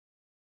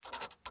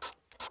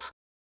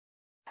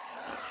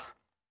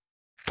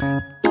Hello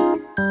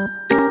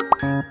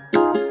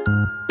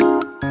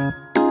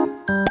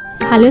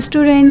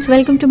students,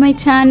 welcome to my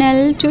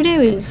channel. Today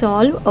we will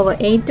solve our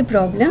 8th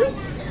problem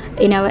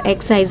in our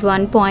exercise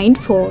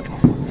 1.4.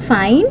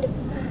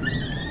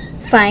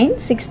 Find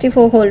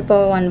 64 whole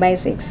power 1 by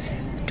 6.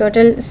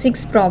 Total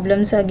 6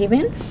 problems are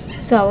given.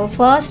 So our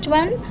first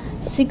one,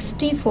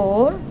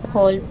 64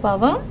 whole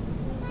power.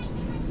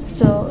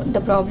 So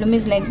the problem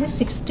is like this: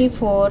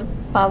 64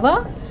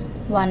 power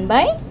 1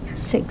 by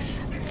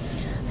 6.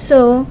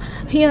 So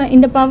here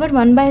in the power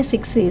 1 by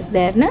 6 is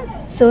there, na?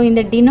 So in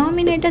the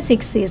denominator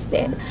 6 is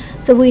there.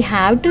 So we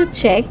have to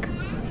check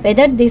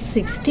whether this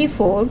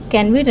 64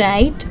 can be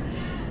write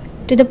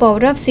to the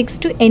power of 6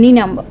 to any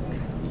number.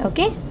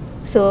 Okay,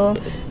 so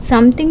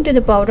something to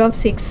the power of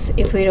 6,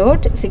 if we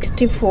wrote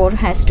 64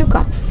 has to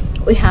come.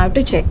 We have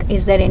to check,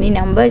 is there any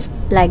number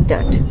like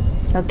that?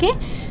 Okay,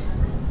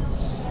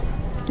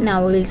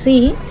 now we will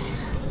see.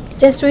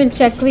 Just we will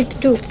check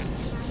with 2.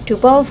 2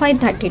 power 5,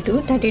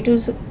 32. 32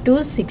 is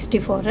 2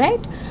 64, right?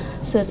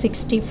 So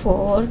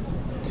 64,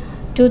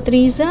 2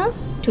 3s are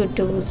 2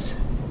 2s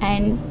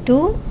and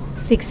 2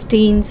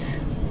 16s.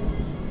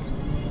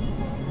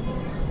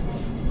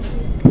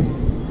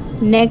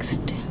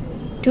 Next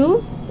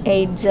 2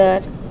 8s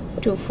are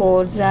 2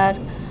 4s are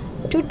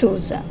 2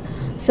 2s are.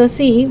 So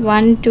see,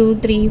 1 2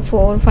 3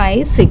 4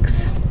 5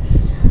 6.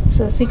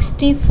 So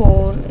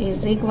 64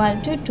 is equal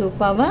to 2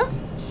 power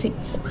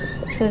 6.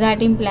 So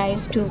that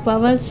implies 2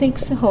 power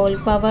 6 whole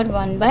power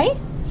 1 by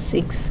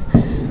 6.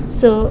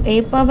 So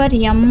a power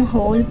m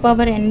whole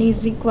power n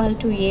is equal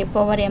to a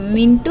power m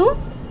into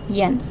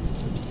n.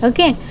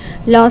 Okay,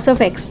 laws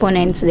of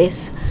exponents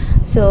this.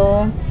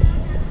 So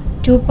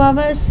 2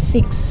 power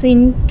 6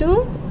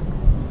 into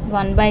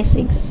 1 by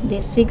 6.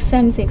 This 6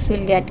 and 6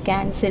 will get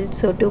cancelled.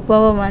 So 2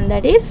 power 1,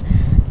 that is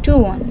 2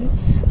 only.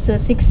 So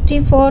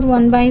 64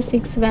 1 by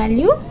 6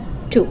 value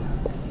 2.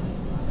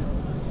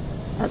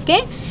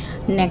 Okay,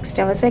 next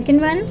our second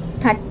one,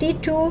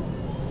 32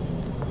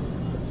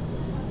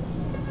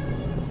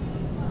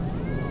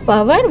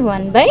 power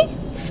 1 by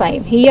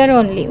 5. Here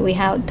only we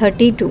have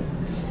 32,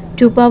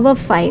 2 power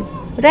 5,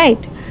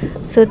 right?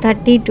 So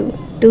 32,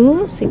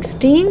 2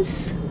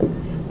 16s,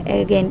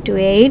 again 2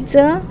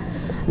 8s,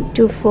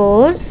 2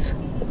 4s,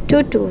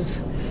 2 2s,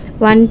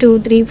 1 2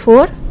 3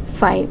 4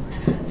 5.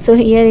 So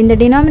here in the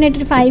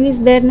denominator 5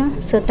 is there now.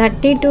 So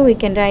 32 we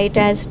can write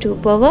as 2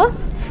 power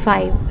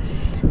 5.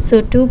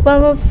 So 2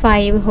 power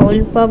 5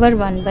 whole power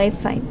 1 by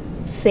 5.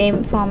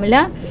 Same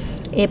formula.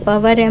 A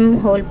power m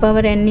whole power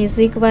n is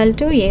equal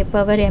to a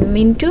power m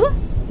into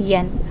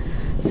n.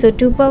 So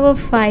 2 power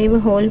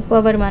 5 whole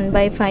power 1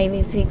 by 5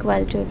 is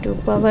equal to 2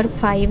 power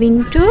 5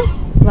 into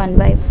 1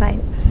 by 5.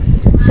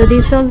 So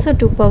this also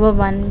 2 power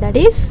 1, that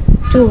is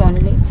 2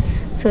 only.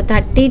 So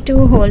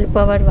 32 whole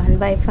power 1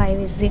 by 5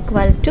 is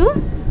equal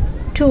to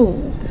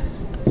 2.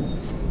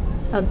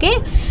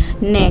 Okay,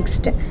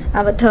 next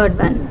our third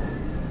one.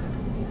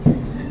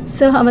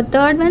 So our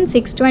third one,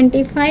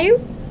 625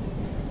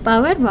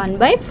 power 1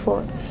 by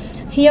 4.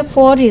 Here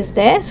 4 is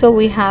there, so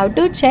we have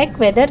to check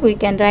whether we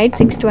can write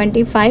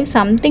 625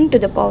 something to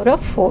the power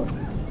of 4.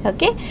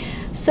 Okay,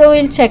 so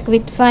we'll check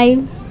with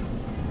 5.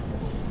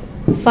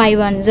 5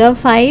 1s are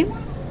 5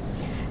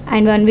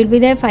 and 1 will be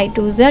there, 5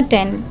 2s are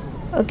 10.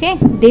 Okay,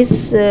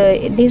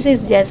 this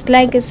is just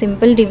like a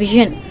simple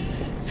division.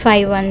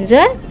 5 1s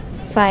are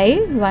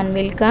 5, 1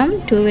 will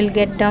come, 2 will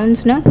get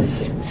downs now.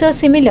 So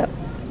similar,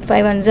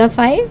 5 1s are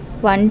 5,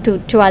 1 2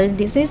 12,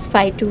 this is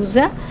 5 2s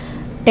are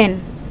 10,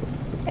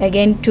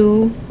 again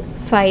 2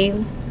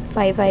 5,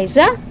 5 5s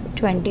are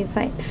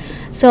 25.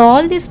 So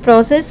all this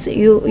process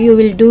you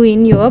will do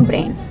in your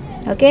brain.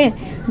 Okay,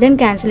 then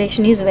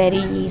cancellation is very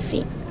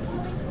easy.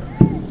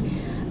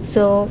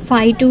 So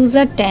 5 2s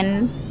are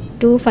 10,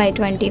 2 5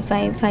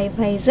 25, 5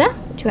 5s are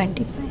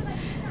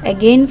 25,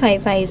 again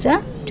 5 5s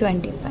are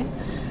 25.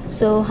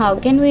 So how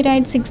can we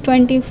write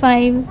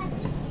 625?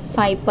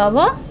 5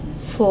 power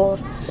 4.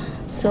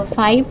 So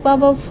 5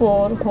 power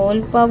 4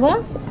 whole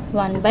power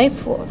 1 by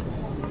 4.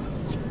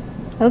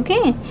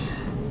 Okay,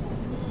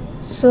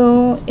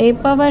 so a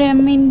power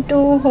m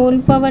into whole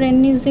power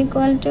n is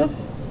equal to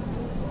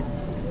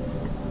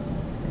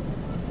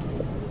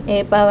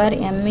a power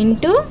m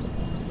into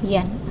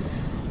n.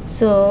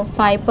 So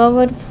 5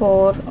 power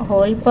 4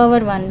 whole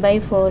power 1 by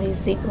 4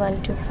 is equal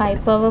to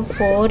 5 power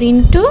 4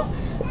 into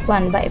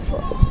 1 by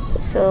 4.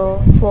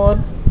 So 4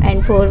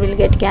 and 4 will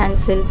get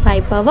cancelled,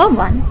 5 power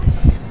 1.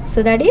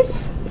 So that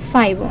is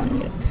 5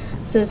 only.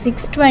 So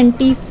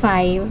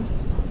 625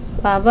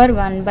 power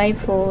 1 by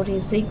 4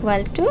 is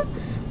equal to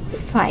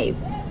 5.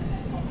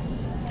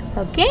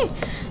 Okay,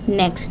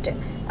 next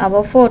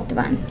our fourth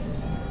one,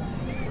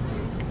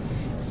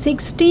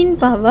 16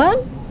 power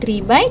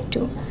 3 by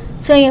 2.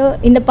 So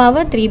in the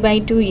power 3 by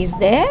 2 is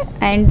there,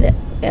 and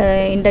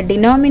in the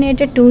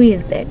denominator 2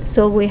 is there.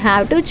 So we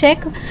have to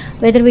check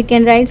whether we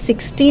can write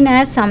 16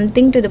 as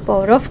something to the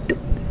power of 2.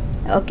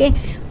 Okay,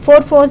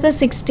 4 4s are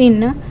 16,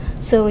 no?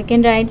 So we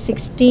can write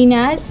 16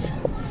 as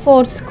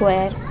 4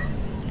 square.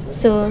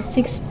 So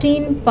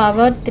 16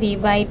 power 3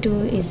 by 2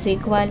 is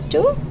equal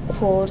to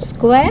 4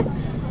 square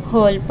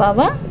whole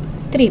power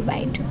 3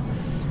 by 2.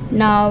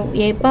 Now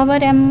a power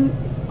m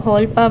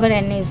whole power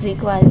n is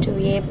equal to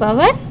a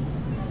power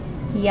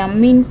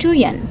m into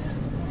n.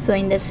 So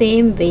in the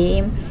same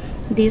way,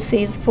 this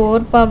is 4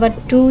 power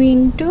 2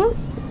 into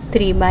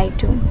 3 by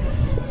 2.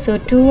 So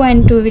 2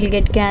 and 2 will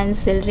get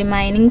cancelled,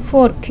 remaining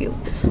 4 cube.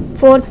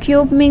 4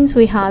 cube means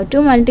we have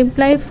to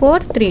multiply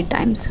 4 3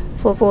 times.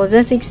 4 4s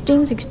are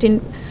 16,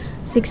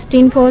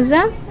 16 4s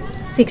are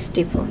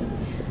 64.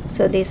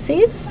 So this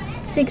is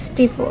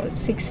 64.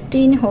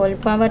 16 whole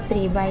power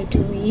 3 by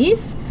 2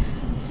 is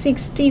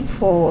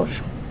 64.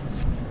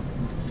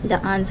 The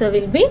answer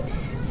will be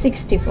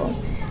 64.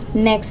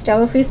 Next,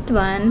 our fifth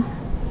one,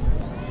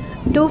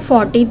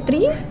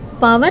 243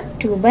 power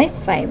 2 by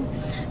 5.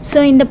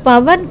 So in the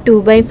power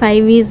 2 by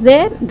 5 is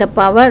there, the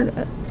power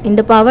in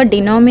the power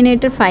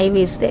denominator 5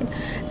 is there.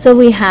 So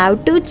we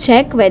have to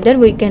check whether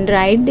we can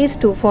write this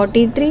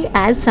 243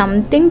 as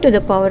something to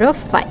the power of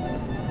 5.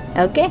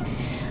 Okay,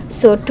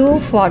 so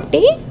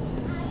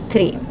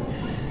 243.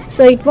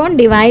 So it won't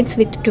divides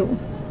with 2,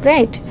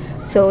 right?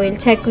 So we'll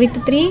check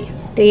with 3.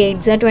 3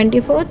 8s are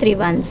 24, 3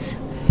 1s.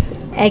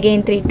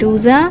 Again 3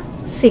 2s are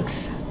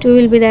 6. 2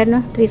 will be there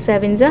now. 3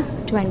 7s are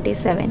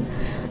 27.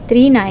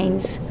 3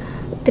 9s,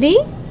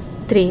 3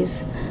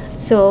 3s.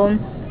 So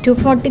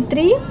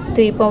 243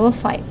 3 power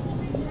 5.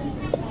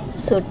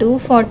 So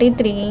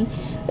 243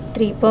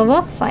 3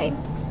 power 5.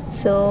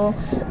 So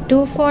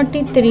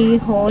 243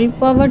 whole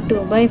power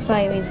 2 by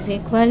 5 is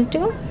equal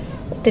to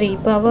 3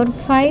 power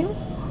 5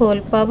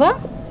 whole power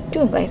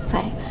 2 by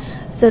 5.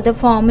 So the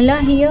formula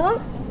here,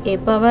 a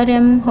power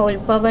m whole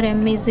power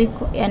m is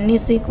n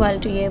is equal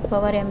to a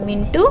power m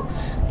into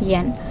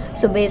n.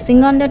 So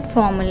basing on that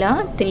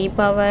formula, 3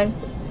 power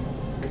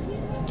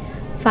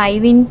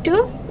 5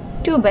 into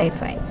 2 by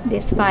 5.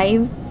 This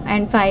 5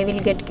 and 5 will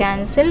get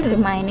cancelled,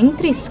 remaining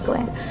 3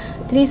 square.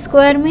 3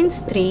 square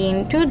means 3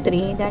 into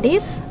 3, that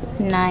is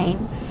 9.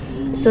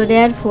 So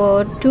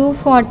therefore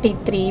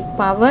 243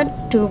 power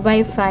 2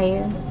 by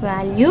 5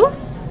 value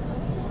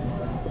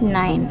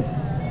 9.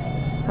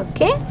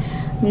 Okay,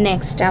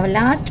 next our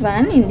last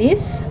one in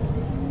this.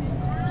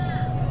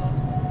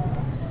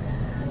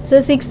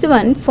 So sixth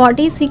one,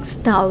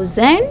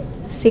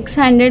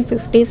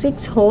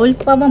 46,656 whole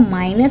power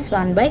minus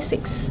 1 by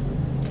 6.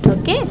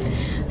 Okay,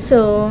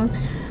 so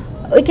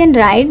we can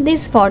write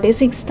this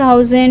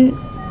 46,000.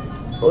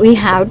 We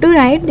have to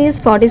write this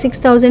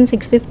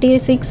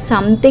 46,656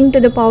 something to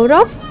the power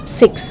of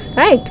 6,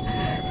 right?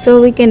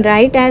 So we can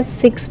write as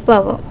 6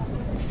 power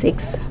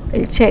 6.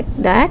 We'll check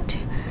that.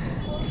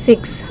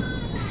 6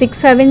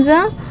 7s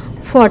are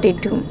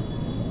 42.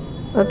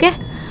 Okay,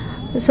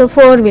 so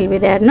 4 will be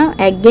there now.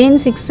 Again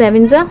 6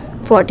 7s are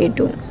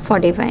 42,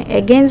 45.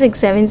 Again 6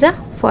 7s are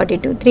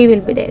 42. 3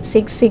 will be there.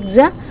 6 6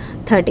 are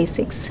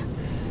 36.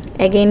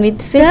 Again with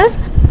 6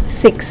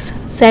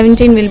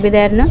 17 will be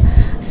there now.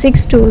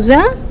 6 2s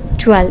are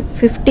 12,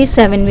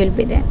 57 will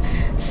be there.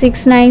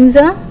 6 9s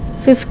are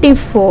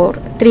 54,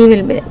 3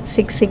 will be there.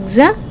 6 6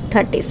 are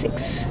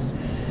 36.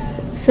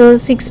 So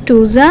 6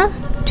 2s are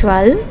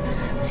 12,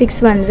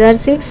 6 1s are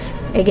 6,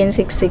 again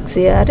 6 6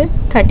 are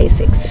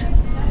 36.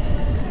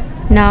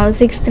 Now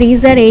 6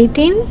 3s are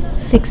 18,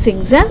 6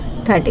 6 are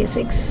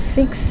 36,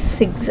 6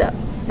 6 are.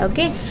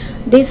 Okay,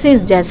 this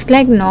is just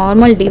like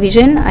normal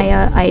division.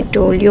 I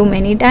told you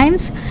many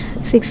times.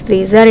 6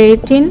 3s are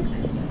 18,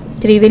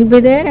 3 will be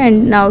there,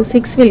 and now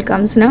 6 will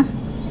comes now.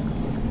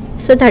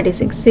 So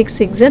 36, 6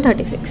 6 are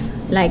 36,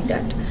 like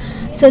that.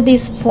 So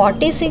this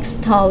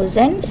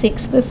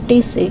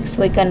 46,656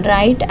 we can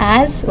write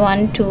as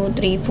 1 2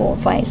 3 4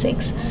 5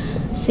 6,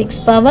 6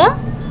 power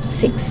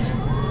 6.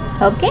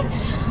 Okay,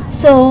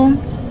 so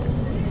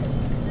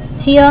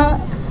here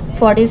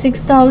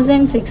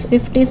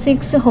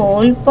 46,656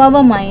 whole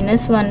power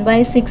minus 1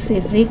 by 6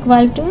 is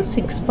equal to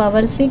 6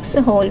 power 6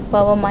 whole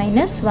power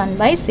minus 1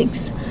 by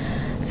 6.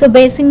 So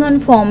basing on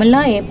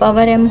formula, a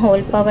power m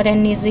whole power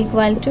n is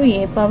equal to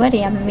a power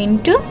m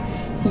into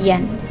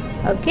n.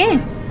 Okay,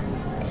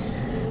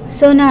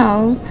 so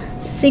now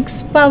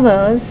 6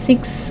 power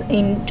 6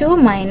 into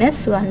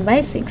minus 1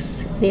 by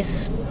 6.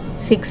 This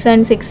 6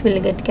 and 6 will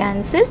get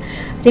cancelled,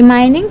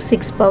 remaining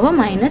 6 power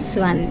minus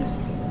 1.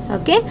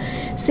 Okay,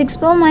 6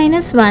 power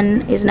minus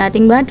 1 is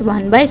nothing but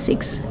 1 by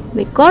 6,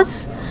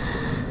 because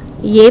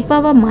a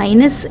power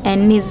minus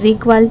n is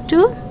equal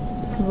to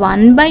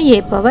 1 by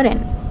a power n.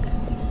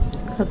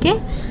 Okay,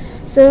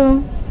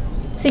 so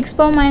 6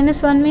 power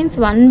minus 1 means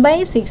 1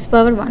 by 6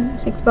 power 1.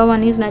 6 power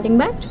 1 is nothing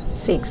but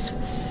 6.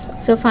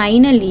 So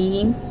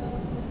finally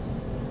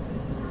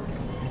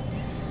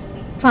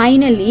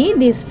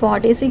this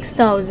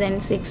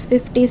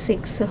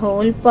 46,656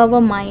 whole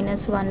power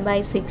minus 1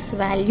 by 6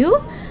 value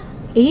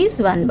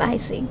is 1 by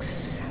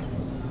 6.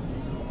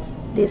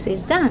 This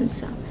is the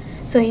answer.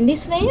 So in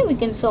this way we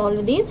can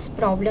solve these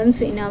problems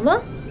in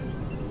our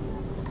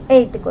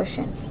 8th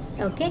question.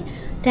 Okay,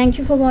 thank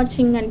you for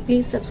watching, and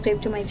please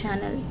subscribe to my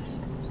channel.